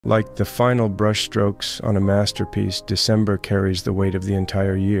Like the final brushstrokes on a masterpiece, December carries the weight of the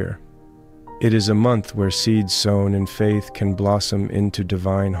entire year. It is a month where seeds sown in faith can blossom into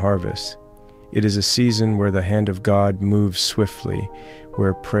divine harvests. It is a season where the hand of God moves swiftly,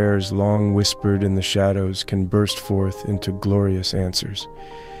 where prayers long whispered in the shadows can burst forth into glorious answers.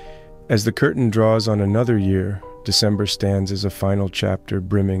 As the curtain draws on another year, December stands as a final chapter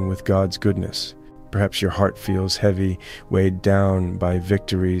brimming with God's goodness. Perhaps your heart feels heavy, weighed down by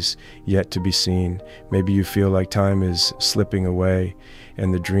victories yet to be seen. Maybe you feel like time is slipping away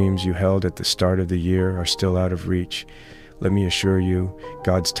and the dreams you held at the start of the year are still out of reach. Let me assure you,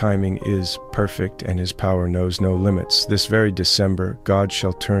 God's timing is perfect and His power knows no limits. This very December, God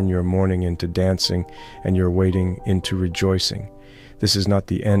shall turn your mourning into dancing and your waiting into rejoicing. This is not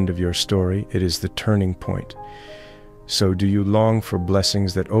the end of your story, it is the turning point. So do you long for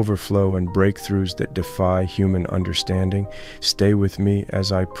blessings that overflow and breakthroughs that defy human understanding? Stay with me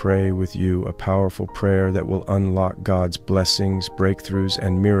as I pray with you a powerful prayer that will unlock God's blessings, breakthroughs,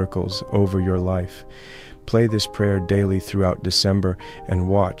 and miracles over your life. Play this prayer daily throughout December and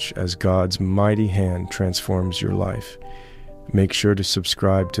watch as God's mighty hand transforms your life. Make sure to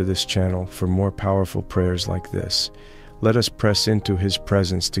subscribe to this channel for more powerful prayers like this. Let us press into His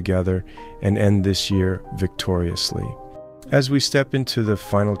presence together and end this year victoriously. As we step into the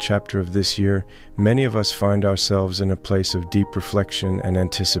final chapter of this year, many of us find ourselves in a place of deep reflection and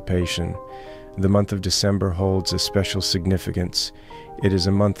anticipation. The month of December holds a special significance. It is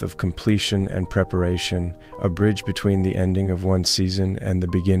a month of completion and preparation, a bridge between the ending of one season and the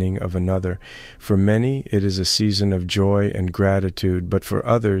beginning of another. For many, it is a season of joy and gratitude, but for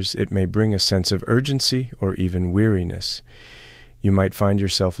others, it may bring a sense of urgency or even weariness. You might find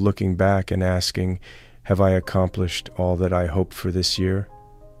yourself looking back and asking, have I accomplished all that I hoped for this year?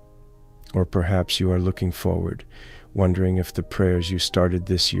 Or perhaps you are looking forward, wondering if the prayers you started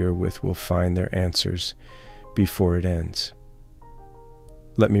this year with will find their answers before it ends.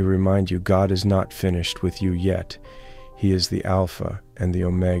 Let me remind you, God is not finished with you yet. He is the Alpha and the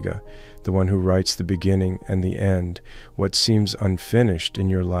Omega, the one who writes the beginning and the end. What seems unfinished in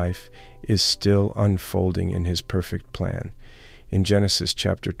your life is still unfolding in His perfect plan. In Genesis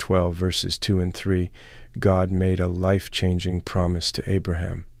chapter 12, verses 2 and 3, God made a life-changing promise to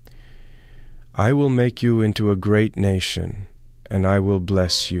Abraham. I will make you into a great nation, and I will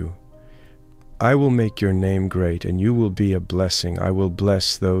bless you. I will make your name great, and you will be a blessing. I will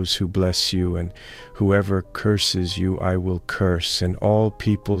bless those who bless you, and whoever curses you I will curse, and all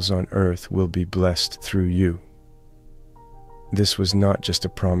peoples on earth will be blessed through you. This was not just a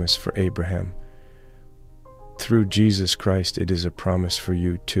promise for Abraham. Through Jesus Christ, it is a promise for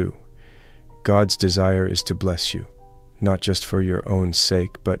you too. God's desire is to bless you, not just for your own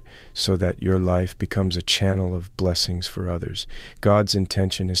sake, but so that your life becomes a channel of blessings for others. God's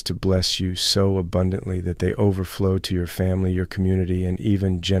intention is to bless you so abundantly that they overflow to your family, your community, and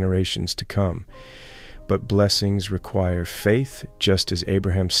even generations to come. But blessings require faith, just as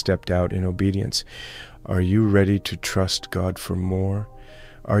Abraham stepped out in obedience. Are you ready to trust God for more?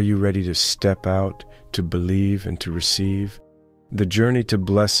 Are you ready to step out, to believe, and to receive? The journey to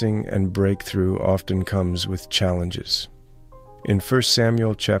blessing and breakthrough often comes with challenges. In 1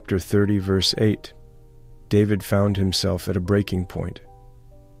 Samuel chapter 30, verse 8, David found himself at a breaking point.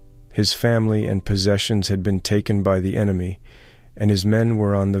 His family and possessions had been taken by the enemy, and his men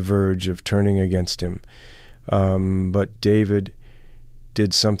were on the verge of turning against him. But David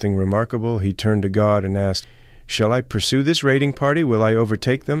did something remarkable. He turned to God and asked, "Shall I pursue this raiding party? Will I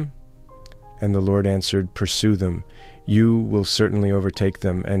overtake them?" And the Lord answered, "Pursue them. You will certainly overtake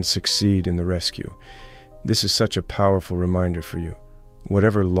them and succeed in the rescue." This is such a powerful reminder for you.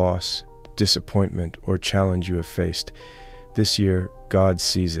 Whatever loss, disappointment, or challenge you have faced, this year God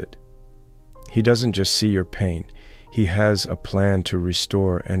sees it. He doesn't just see your pain. He has a plan to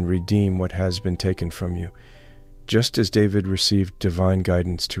restore and redeem what has been taken from you. Just as David received divine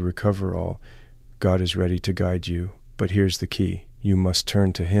guidance to recover all, God is ready to guide you. But here's the key. You must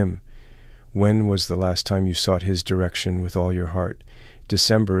turn to Him. When was the last time you sought His direction with all your heart?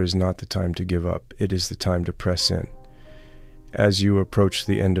 December is not the time to give up. It is the time to press in. As you approach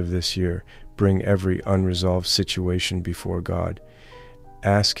the end of this year, bring every unresolved situation before God.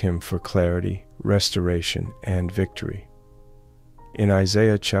 Ask Him for clarity, restoration, and victory. In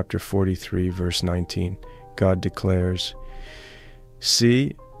Isaiah chapter 43, verse 19, God declares,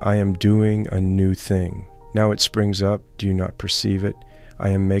 "See, I am doing a new thing. Now it springs up. Do you not perceive it? I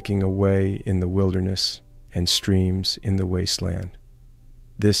am making a way in the wilderness and streams in the wasteland."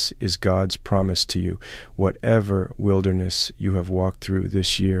 This is God's promise to you. Whatever wilderness you have walked through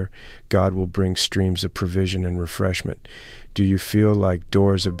this year, God will bring streams of provision and refreshment. Do you feel like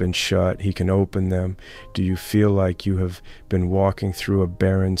doors have been shut? He can open them. Do you feel like you have been walking through a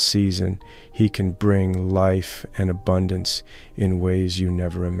barren season? He can bring life and abundance in ways you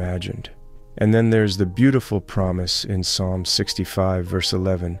never imagined. And then there's the beautiful promise in Psalm 65, verse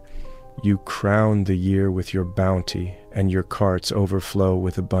 11. You crown the year with your bounty, and your carts overflow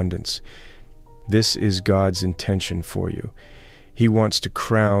with abundance. This is God's intention for you. He wants to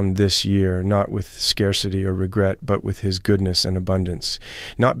crown this year, not with scarcity or regret, but with His goodness and abundance.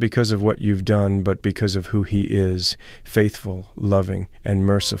 Not because of what you've done, but because of who He is, faithful, loving, and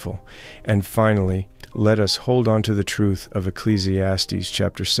merciful. And finally, let us hold on to the truth of Ecclesiastes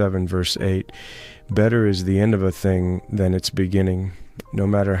chapter 7, verse 8. Better is the end of a thing than its beginning. No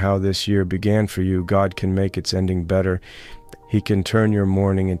matter how this year began for you, God can make its ending better. He can turn your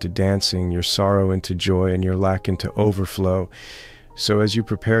mourning into dancing, your sorrow into joy, and your lack into overflow. So as you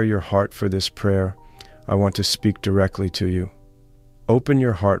prepare your heart for this prayer, I want to speak directly to you. Open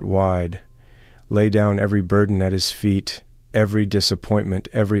your heart wide. Lay down every burden at His feet, every disappointment,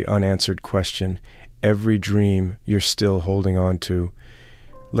 every unanswered question, every dream you're still holding on to.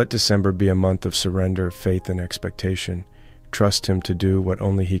 Let December be a month of surrender, faith, and expectation. Trust Him to do what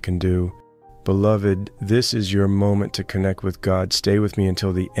only He can do. Beloved, this is your moment to connect with God. Stay with me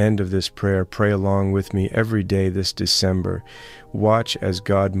until the end of this prayer. Pray along with me every day this December. Watch as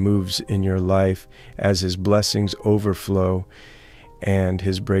God moves in your life, as His blessings overflow and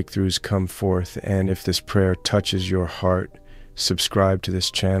His breakthroughs come forth. And if this prayer touches your heart, subscribe to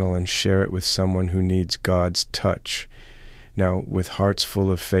this channel and share it with someone who needs God's touch. Now, with hearts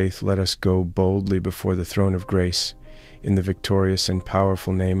full of faith, let us go boldly before the throne of grace. In the victorious and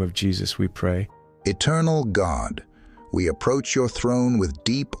powerful name of Jesus we pray. Eternal God, we approach your throne with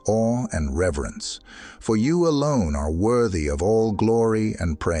deep awe and reverence, for you alone are worthy of all glory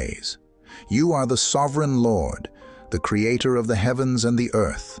and praise. You are the sovereign Lord, the creator of the heavens and the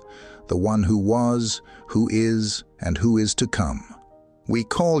earth, the one who was, who is, and who is to come. We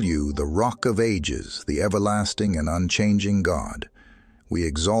call you the Rock of Ages, the everlasting and unchanging God. We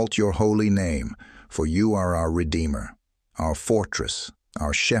exalt your holy name, for you are our Redeemer, our fortress,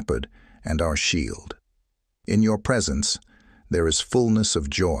 our shepherd, and our shield. In your presence there is fullness of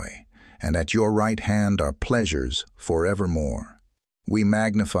joy, and at your right hand are pleasures forevermore. We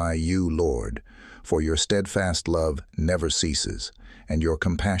magnify you, Lord, for your steadfast love never ceases, and your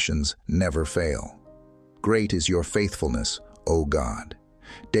compassions never fail. Great is your faithfulness, O God.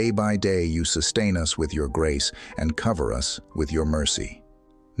 Day by day you sustain us with your grace and cover us with your mercy.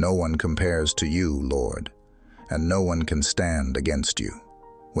 No one compares to you, Lord, and no one can stand against you.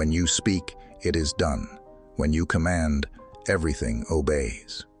 When you speak, it is done. When you command, everything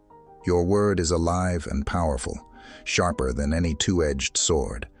obeys. Your word is alive and powerful, sharper than any two-edged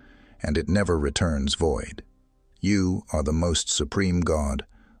sword, and it never returns void. You are the most supreme God,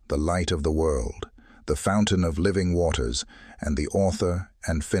 the light of the world, the fountain of living waters, and the author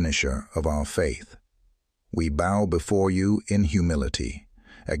and finisher of our faith. We bow before you in humility,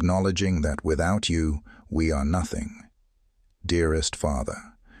 acknowledging that without you, we are nothing. Dearest Father,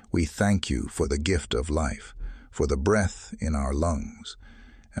 we thank you for the gift of life, for the breath in our lungs,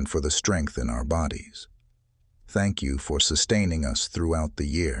 and for the strength in our bodies. Thank you for sustaining us throughout the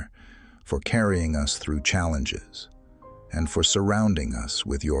year, for carrying us through challenges, and for surrounding us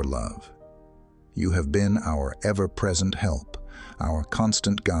with your love. You have been our ever-present help, our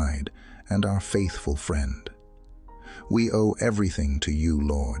constant guide, and our faithful friend. We owe everything to you,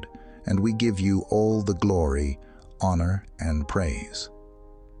 Lord, and we give you all the glory, honor, and praise.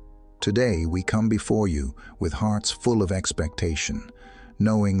 Today we come before you with hearts full of expectation,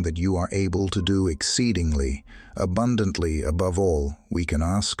 knowing that you are able to do exceedingly, abundantly above all we can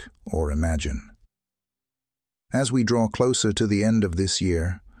ask or imagine. As we draw closer to the end of this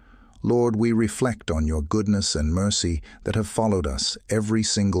year, Lord, we reflect on your goodness and mercy that have followed us every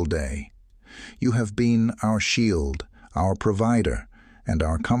single day. You have been our shield, our provider, and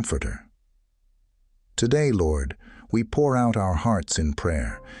our comforter. Today, Lord, we pour out our hearts in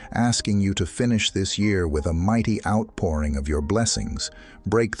prayer, asking you to finish this year with a mighty outpouring of your blessings,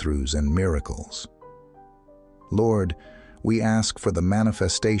 breakthroughs, and miracles. Lord, we ask for the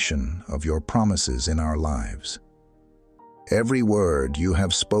manifestation of your promises in our lives. Every word you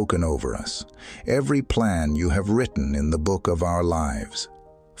have spoken over us, every plan you have written in the book of our lives,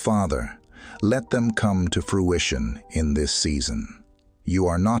 Father, let them come to fruition in this season. You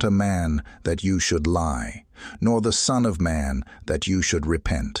are not a man that you should lie, nor the Son of Man that you should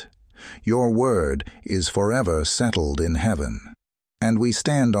repent. Your word is forever settled in heaven, and we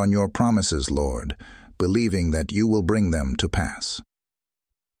stand on your promises, Lord, believing that you will bring them to pass.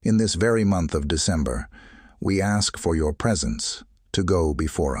 In this very month of December, we ask for your presence to go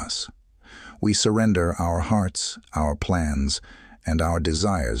before us. We surrender our hearts, our plans, and our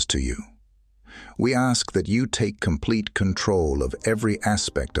desires to you. We ask that you take complete control of every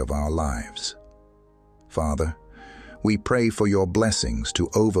aspect of our lives. Father, we pray for your blessings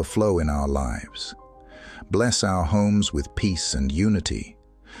to overflow in our lives. Bless our homes with peace and unity.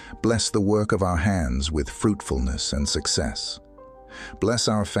 Bless the work of our hands with fruitfulness and success. Bless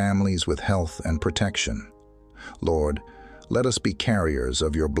our families with health and protection. Lord, let us be carriers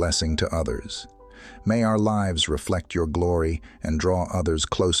of your blessing to others. May our lives reflect your glory and draw others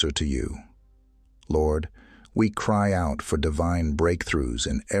closer to you. Lord, we cry out for divine breakthroughs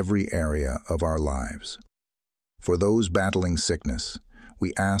in every area of our lives. For those battling sickness,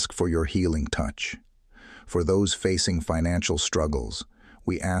 we ask for your healing touch. For those facing financial struggles,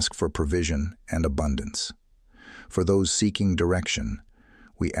 we ask for provision and abundance. For those seeking direction,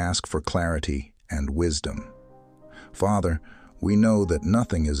 we ask for clarity and wisdom. Father, we know that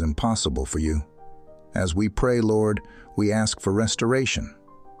nothing is impossible for you. As we pray, Lord, we ask for restoration.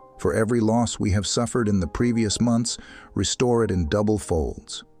 For every loss we have suffered in the previous months, restore it in double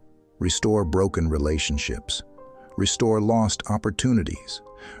folds. Restore broken relationships. Restore lost opportunities.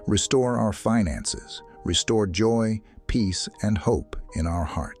 Restore our finances. Restore joy, peace, and hope in our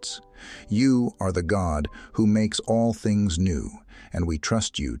hearts. You are the God who makes all things new, and we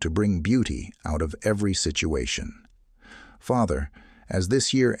trust you to bring beauty out of every situation. Father, as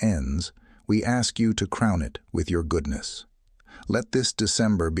this year ends, we ask you to crown it with your goodness. Let this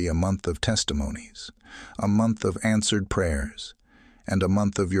December be a month of testimonies, a month of answered prayers, and a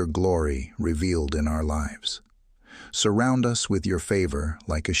month of your glory revealed in our lives. Surround us with your favor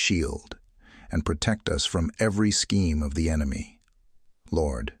like a shield, and protect us from every scheme of the enemy.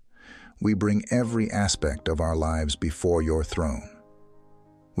 Lord, we bring every aspect of our lives before your throne.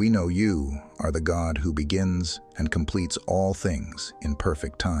 We know you are the God who begins and completes all things in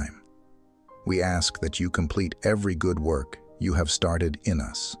perfect time. We ask that you complete every good work you have started in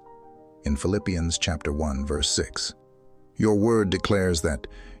us. In Philippians chapter 1, verse 6, your word declares that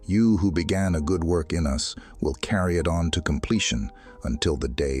you who began a good work in us will carry it on to completion until the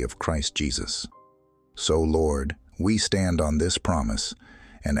day of Christ Jesus. So, Lord, we stand on this promise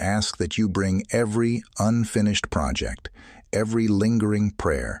and ask that you bring every unfinished project, every lingering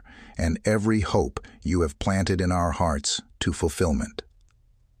prayer, and every hope you have planted in our hearts to fulfillment.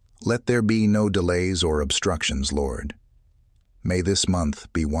 Let there be no delays or obstructions, Lord. May this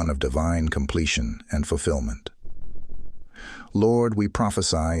month be one of divine completion and fulfillment. Lord, we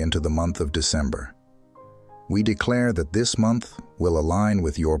prophesy into the month of December. We declare that this month will align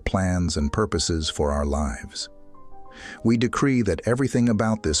with your plans and purposes for our lives. We decree that everything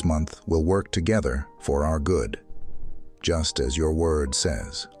about this month will work together for our good, just as your word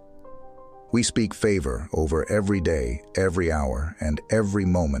says. We speak favor over every day, every hour, and every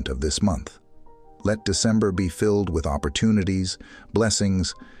moment of this month. Let December be filled with opportunities,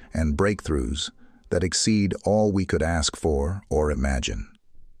 blessings, and breakthroughs that exceed all we could ask for or imagine.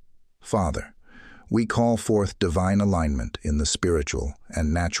 Father, we call forth divine alignment in the spiritual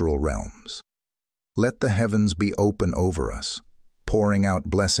and natural realms. Let the heavens be open over us, pouring out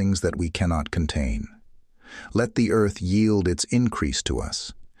blessings that we cannot contain. Let the earth yield its increase to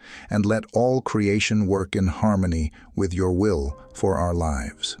us, and let all creation work in harmony with your will for our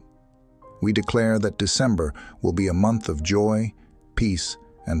lives. We declare that December will be a month of joy, peace,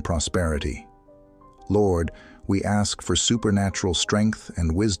 and prosperity. Lord, we ask for supernatural strength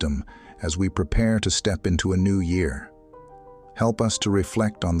and wisdom as we prepare to step into a new year. Help us to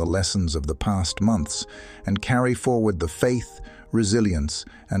reflect on the lessons of the past months and carry forward the faith, resilience,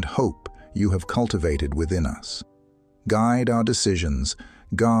 and hope you have cultivated within us. Guide our decisions,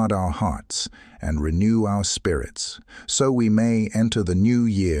 guard our hearts, and renew our spirits, so we may enter the new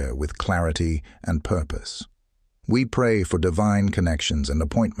year with clarity and purpose. We pray for divine connections and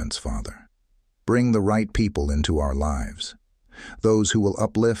appointments, Father. Bring the right people into our lives, those who will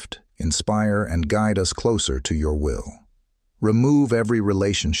uplift, inspire, and guide us closer to your will. Remove every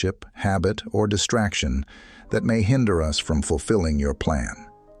relationship, habit, or distraction that may hinder us from fulfilling your plan.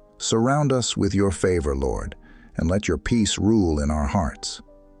 Surround us with your favor, Lord, and let your peace rule in our hearts.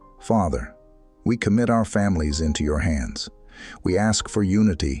 Father, we commit our families into your hands. We ask for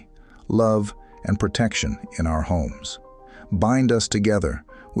unity, love, and protection in our homes. Bind us together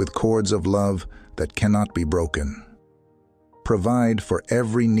with cords of love that cannot be broken. Provide for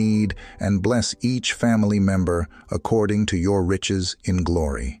every need and bless each family member according to your riches in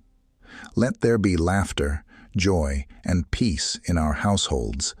glory. Let there be laughter, joy, and peace in our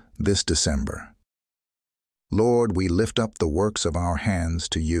households this December. Lord, we lift up the works of our hands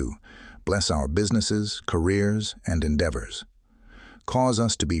to you, Bless our businesses, careers, and endeavors. Cause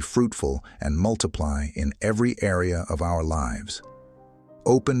us to be fruitful and multiply in every area of our lives.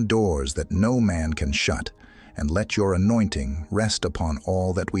 Open doors that no man can shut, and let your anointing rest upon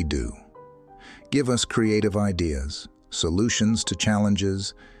all that we do. Give us creative ideas, solutions to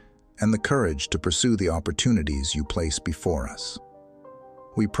challenges, and the courage to pursue the opportunities you place before us.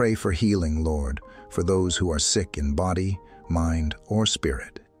 We pray for healing, Lord, for those who are sick in body, mind, or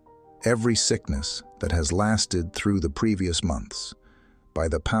spirit. Every sickness that has lasted through the previous months, by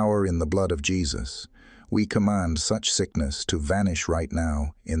the power in the blood of Jesus, we command such sickness to vanish right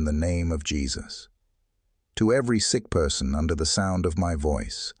now in the name of Jesus. To every sick person under the sound of my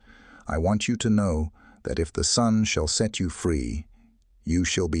voice, I want you to know that if the Son shall set you free, you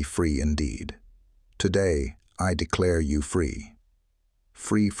shall be free indeed. Today, I declare you free.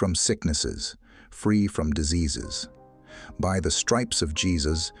 Free from sicknesses, free from diseases. By the stripes of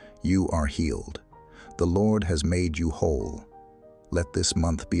Jesus, you are healed. The Lord has made you whole. Let this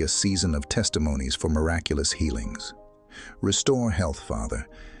month be a season of testimonies for miraculous healings. Restore health, Father,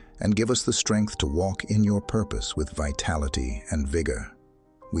 and give us the strength to walk in your purpose with vitality and vigor.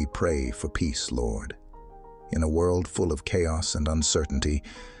 We pray for peace, Lord. In a world full of chaos and uncertainty,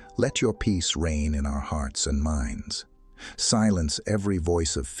 let your peace reign in our hearts and minds. Silence every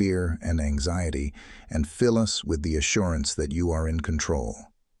voice of fear and anxiety and fill us with the assurance that you are in control.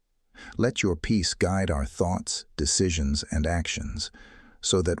 Let your peace guide our thoughts, decisions, and actions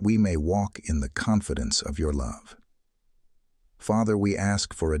so that we may walk in the confidence of your love. Father, we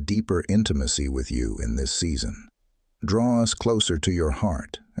ask for a deeper intimacy with you in this season. Draw us closer to your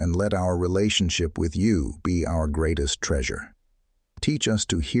heart and let our relationship with you be our greatest treasure. Teach us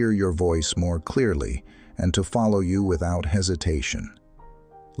to hear your voice more clearly and to follow you without hesitation.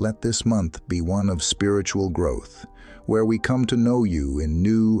 Let this month be one of spiritual growth, where we come to know you in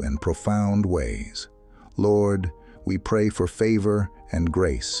new and profound ways. Lord, we pray for favor and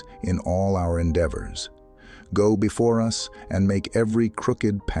grace in all our endeavors. Go before us and make every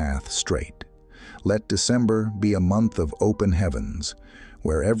crooked path straight. Let December be a month of open heavens,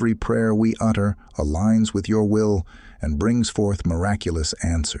 where every prayer we utter aligns with your will and brings forth miraculous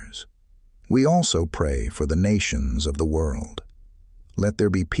answers. We also pray for the nations of the world. Let there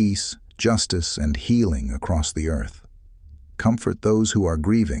be peace, justice, and healing across the earth. Comfort those who are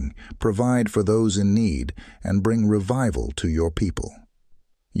grieving, provide for those in need, and bring revival to your people.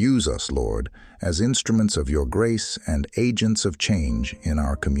 Use us, Lord, as instruments of your grace and agents of change in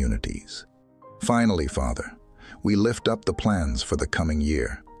our communities. Finally, Father, we lift up the plans for the coming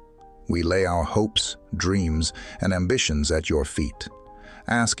year. We lay our hopes, dreams, and ambitions at your feet,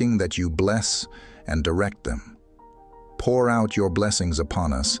 asking that you bless and direct them. Pour out your blessings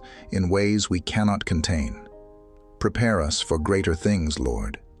upon us in ways we cannot contain. Prepare us for greater things,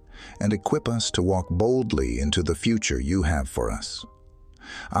 Lord, and equip us to walk boldly into the future you have for us.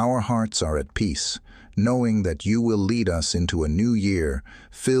 Our hearts are at peace, knowing that you will lead us into a new year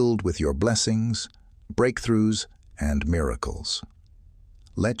filled with your blessings, breakthroughs, and miracles.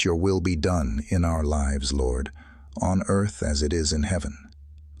 Let your will be done in our lives, Lord, on earth as it is in heaven.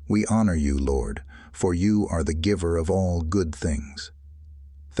 We honor you, Lord, for you are the giver of all good things.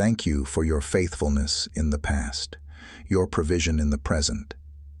 Thank you for your faithfulness in the past, your provision in the present,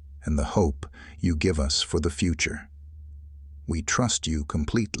 and the hope you give us for the future. We trust you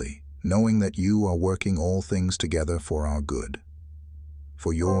completely, knowing that you are working all things together for our good.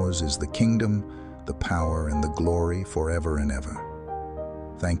 For yours is the kingdom, the power, and the glory forever and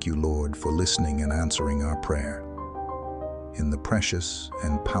ever. Thank you, Lord, for listening and answering our prayer. In the precious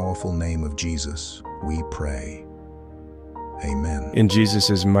and powerful name of Jesus, we pray. Amen. In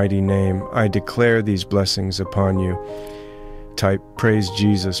Jesus' mighty name, I declare these blessings upon you. Type "Praise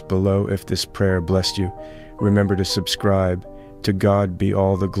Jesus" below if this prayer blessed you. Remember to subscribe. To God be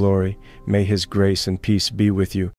all the glory. May His grace and peace be with you.